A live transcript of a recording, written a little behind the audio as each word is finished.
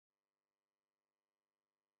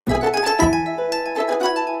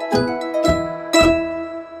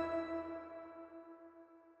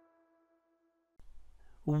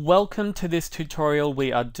Welcome to this tutorial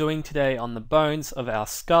we are doing today on the bones of our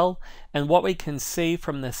skull and what we can see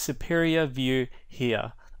from the superior view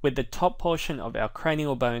here, with the top portion of our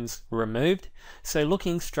cranial bones removed, so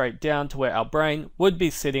looking straight down to where our brain would be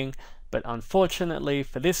sitting, but unfortunately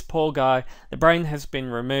for this poor guy, the brain has been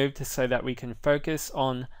removed so that we can focus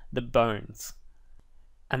on the bones.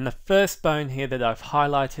 And the first bone here that I've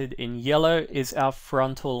highlighted in yellow is our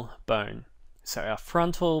frontal bone. So our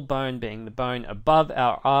frontal bone being the bone above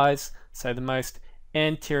our eyes, so the most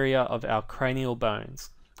anterior of our cranial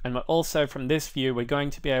bones. And also from this view, we're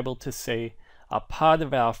going to be able to see a part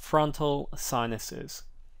of our frontal sinuses.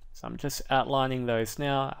 So I'm just outlining those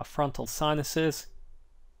now, our frontal sinuses,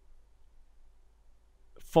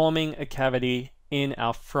 forming a cavity in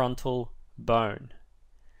our frontal bone.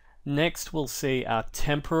 Next, we'll see our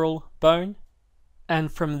temporal bone. And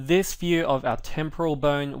from this view of our temporal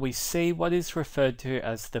bone, we see what is referred to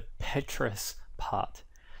as the petrous part.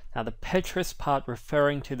 Now the petrous part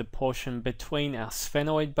referring to the portion between our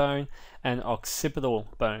sphenoid bone and occipital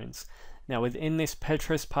bones. Now within this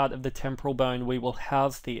petrous part of the temporal bone, we will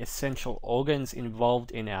house the essential organs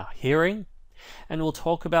involved in our hearing. And we'll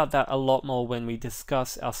talk about that a lot more when we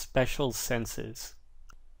discuss our special senses.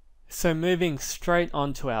 So moving straight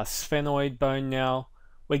onto our sphenoid bone now,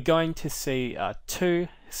 we're going to see two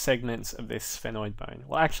segments of this sphenoid bone.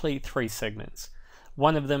 Well, actually three segments.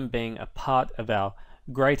 One of them being a part of our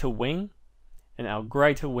greater wing. And our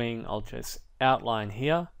greater wing I'll just outline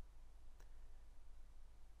here.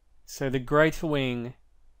 So the greater wing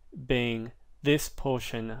being this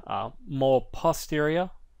portion more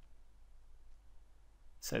posterior.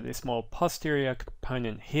 So this more posterior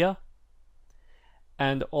component here.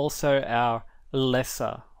 And also our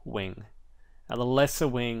lesser wing. Now the lesser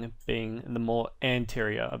wing being the more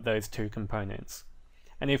anterior of those two components.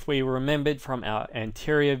 And if we remembered from our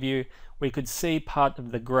anterior view, we could see part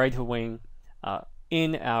of the greater wing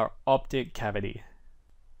in our optic cavity.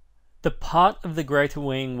 The part of the greater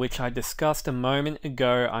wing which I discussed a moment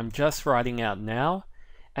ago, I'm just writing out now,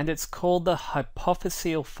 and it's called the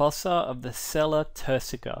hypophyseal fossa of the sella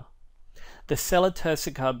turcica. The sella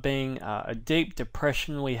turcica being a deep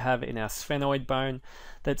depression we have in our sphenoid bone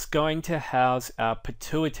that's going to house our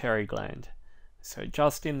pituitary gland. So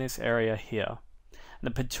just in this area here. And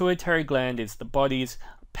the pituitary gland is the body's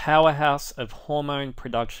powerhouse of hormone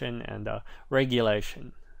production and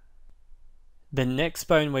regulation. The next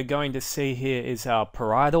bone we're going to see here is our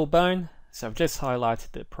parietal bone. So I've just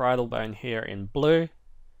highlighted the parietal bone here in blue.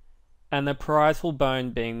 And the parietal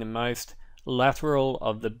bone being the most lateral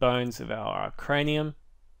of the bones of our cranium,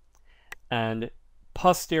 and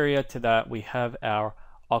posterior to that we have our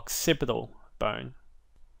occipital bone.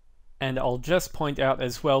 And I'll just point out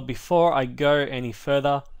as well, before I go any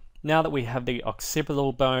further, now that we have the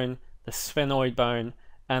occipital bone, the sphenoid bone,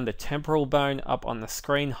 and the temporal bone up on the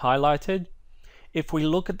screen highlighted, if we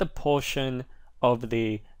look at the portion of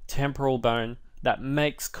the temporal bone that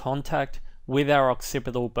makes contact with our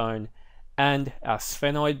occipital bone and our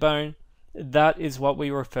sphenoid bone, that is what we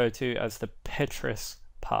refer to as the petrous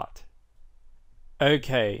part.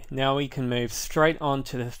 Okay, now we can move straight on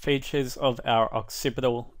to the features of our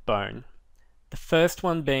occipital bone. The first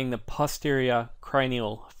one being the posterior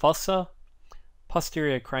cranial fossa.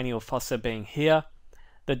 Posterior cranial fossa being here,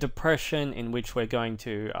 the depression in which we're going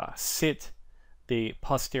to sit the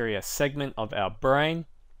posterior segment of our brain.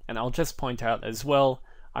 And I'll just point out as well,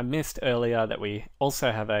 I missed earlier that we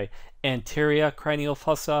also have a anterior cranial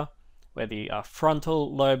fossa, where the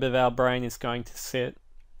frontal lobe of our brain is going to sit,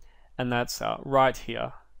 and that's right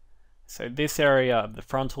here. So this area of the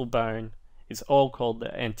frontal bone is all called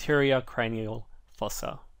the anterior cranial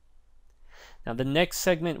fossa. Now the next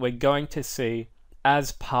segment we're going to see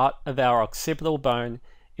as part of our occipital bone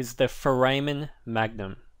is the foramen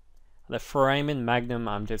magnum. The foramen magnum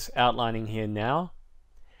I'm just outlining here now,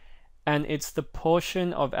 and it's the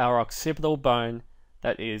portion of our occipital bone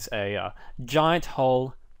that is a giant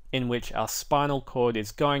hole in which our spinal cord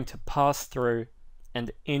is going to pass through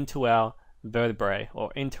and into our vertebrae,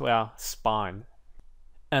 or into our spine.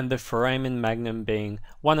 And the foramen magnum being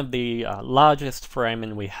one of the largest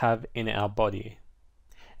foramen we have in our body.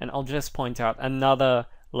 And I'll just point out another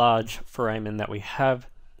large foramen that we have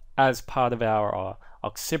as part of our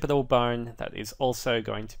occipital bone that is also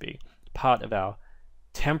going to be part of our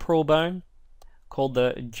temporal bone, called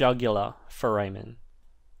the jugular foramen.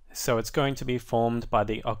 So it's going to be formed by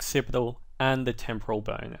the occipital and the temporal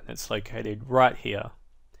bone, and it's located right here.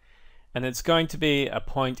 And it's going to be a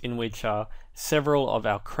point in which several of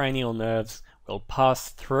our cranial nerves will pass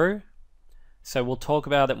through. So we'll talk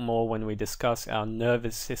about it more when we discuss our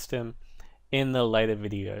nervous system in the later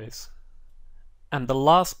videos. And the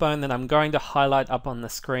last bone that I'm going to highlight up on the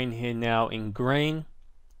screen here now in green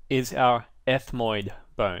is our ethmoid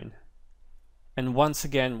bone. And once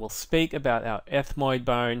again, we'll speak about our ethmoid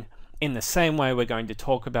bone in the same way we're going to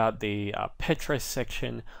talk about the petrous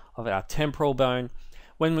section of our temporal bone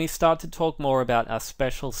when we start to talk more about our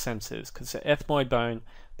special senses, because the ethmoid bone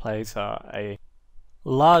plays a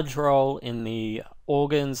large role in the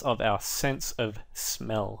organs of our sense of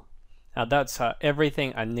smell. Now that's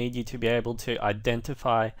everything I need you to be able to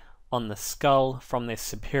identify on the skull from this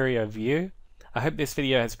superior view. I hope this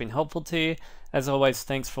video has been helpful to you. As always,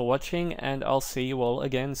 thanks for watching, and I'll see you all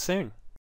again soon.